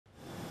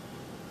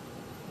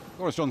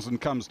Boris Johnson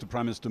comes to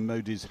Prime Minister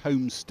Modi's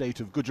home state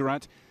of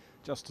Gujarat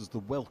just as the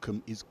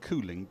welcome is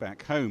cooling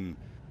back home.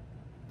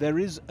 There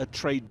is a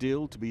trade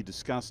deal to be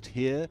discussed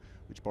here,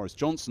 which Boris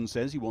Johnson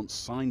says he wants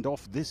signed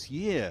off this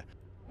year.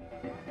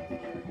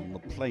 On the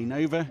plane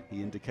over,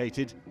 he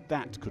indicated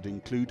that could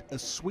include a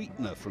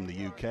sweetener from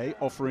the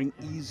UK offering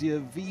easier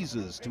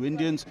visas to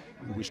Indians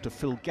who wish to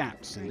fill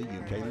gaps in the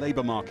UK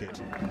labour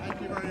market.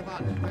 Thank you very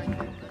much. Thank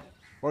you.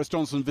 Boris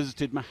Johnson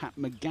visited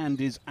Mahatma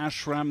Gandhi's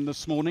ashram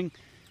this morning.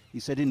 He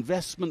said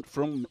investment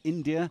from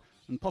India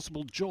and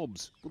possible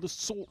jobs were the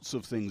sorts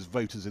of things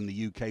voters in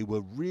the UK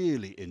were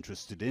really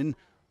interested in,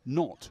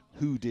 not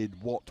who did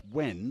what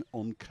when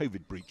on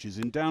COVID breaches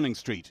in Downing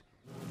Street.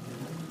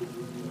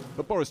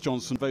 But Boris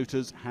Johnson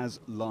voters has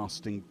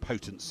lasting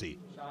potency.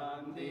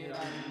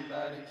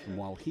 And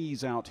while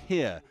he's out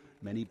here,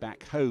 many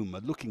back home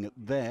are looking at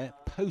their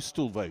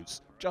postal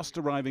votes just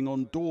arriving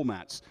on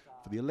doormats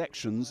for the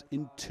elections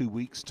in 2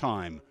 weeks'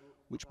 time,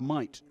 which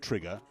might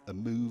trigger a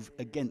move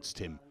against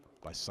him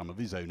by some of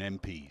his own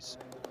MPs.